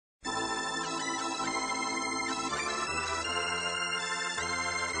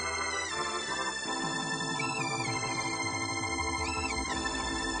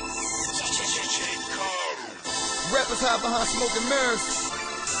rappers hide behind smoke and mirrors.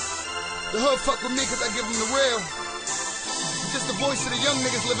 The hood fuck with me cause I give them the real. Just the voice of the young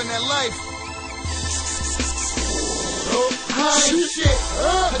niggas living that life. I ain't shit,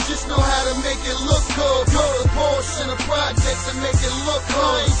 I just know how to make it look good. Go to Porsche in the projects and make it look good.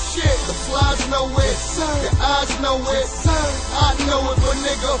 I ain't shit, the flies know it, the eyes know it, I know it, but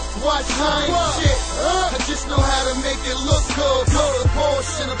nigga, watch, I ain't shit, I just know how to make it look good. Go to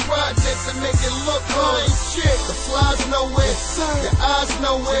Porsche in the projects and make it look good. I ain't shit, the flies know it, the eyes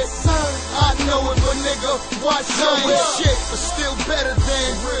know it, I know it, but nigga, watch, I ain't shit, but still better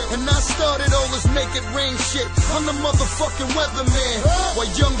than. And I started all this make it rain shit. I'm the motherfucking weatherman. While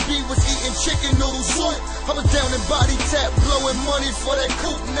Young B was eating chicken noodle soup, I was down in Body Tap blowing money for that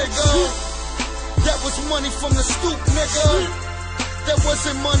coupe, nigga. That was money from the stoop, nigga. That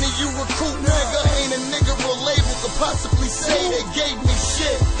wasn't money you recruit, nigga. Ain't a nigga or label could possibly say they gave me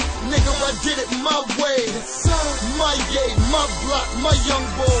shit. Nigga, I did it my way. My yay, my block, my young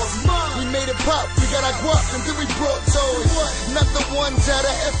boys. We made it pop, we got our guap, and then we brought toys. Not the ones out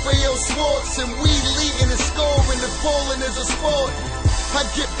of FAO Swartz, and we leading and scoring, and bowling is a sport. I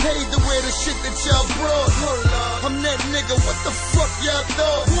get paid to wear the shit that y'all brought. I'm that nigga, what the fuck y'all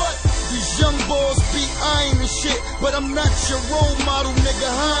thought? These young boys be eyeing and shit, but I'm not your role model, nigga.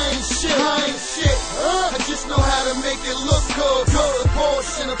 I ain't shit, I ain't shit. I just know how to make it look good. Go to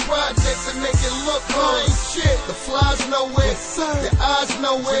Porsche in the projects and make it look good. I ain't shit. The flies know it, the eyes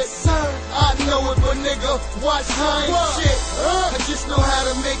know it, I know it, but nigga, watch, I ain't shit. I just know how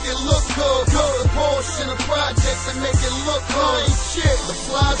to make it look good. Go to Porsche in the projects and make it look good. I ain't shit. The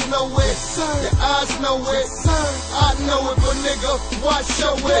flies know it, the eyes know it, I know it, but nigga, watch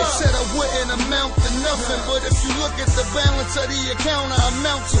your way. They said I wouldn't amount to nothing, but if you look at the balance of the account, I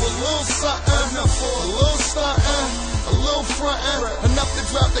amount to a little something, a little something, a little frontin', enough to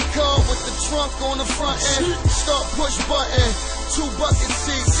drop the car with the trunk on the front end. Start push button, 2 bucket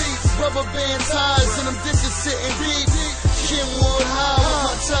seats, rubber band tires, and them dishes sitting deep. Kenwood high with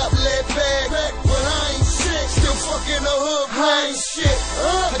my top laid back, but I ain't shit. Still fucking the hood, I ain't shit.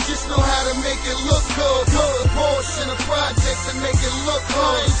 I just know how to make it look good. Go to Porsche in the projects and make it look good.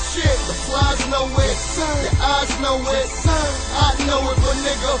 I ain't shit. The flies know it, the eyes know it, I know it, but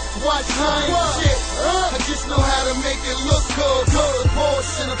nigga, watch, I ain't shit. I just know how to make it look good. Go to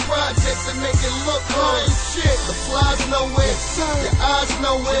Porsche in the projects and make it look good. I ain't shit. The flies know it, the eyes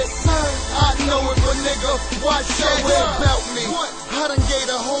know it, I know it, but nigga, watch your way about me. I done gave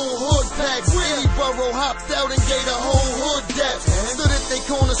the whole hood packs. Any borough hopped out and gave the whole hood daps. Stood at they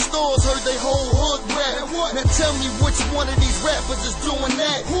corner stores, heard they whole hood rap. Now tell me which one of these rappers is doing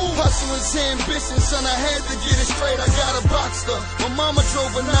that. Hustle is ambition, son, I had to get it straight. I got a Boxster. My mama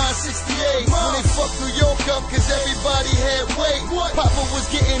drove a 968 when they fucked New York up cause everybody had weight. Papa was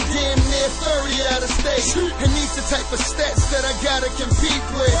getting damn near 30 out of state. And these the type of stats that I gotta compete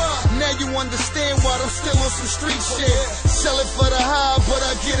with. Now you understand why I'm still on some street shit. Sell it for the high, but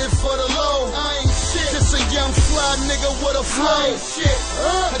I get it for the low. I ain't shit. Just a young fly nigga with a flow. Shit.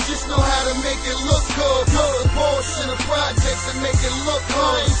 I just know how to make it look good. Go to Porsche in the projects and make it look good.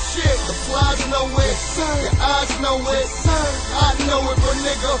 I ain't shit. The flies know it, the eyes know it, I know it, but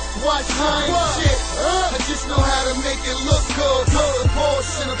nigga, watch, I ain't shit. I just know how to make it look good. Go to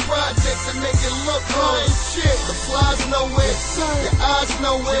Porsche in the projects and make it look good. I ain't shit. The flies know it, the eyes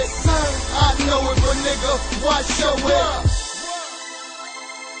know it, I know it, but nigga, watch your way.